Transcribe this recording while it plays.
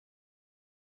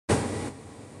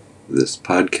This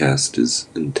podcast is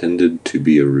intended to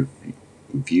be a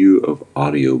review of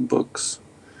audiobooks.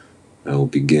 I will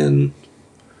begin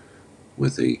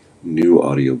with a new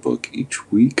audiobook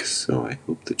each week, so I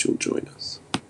hope that you'll join us.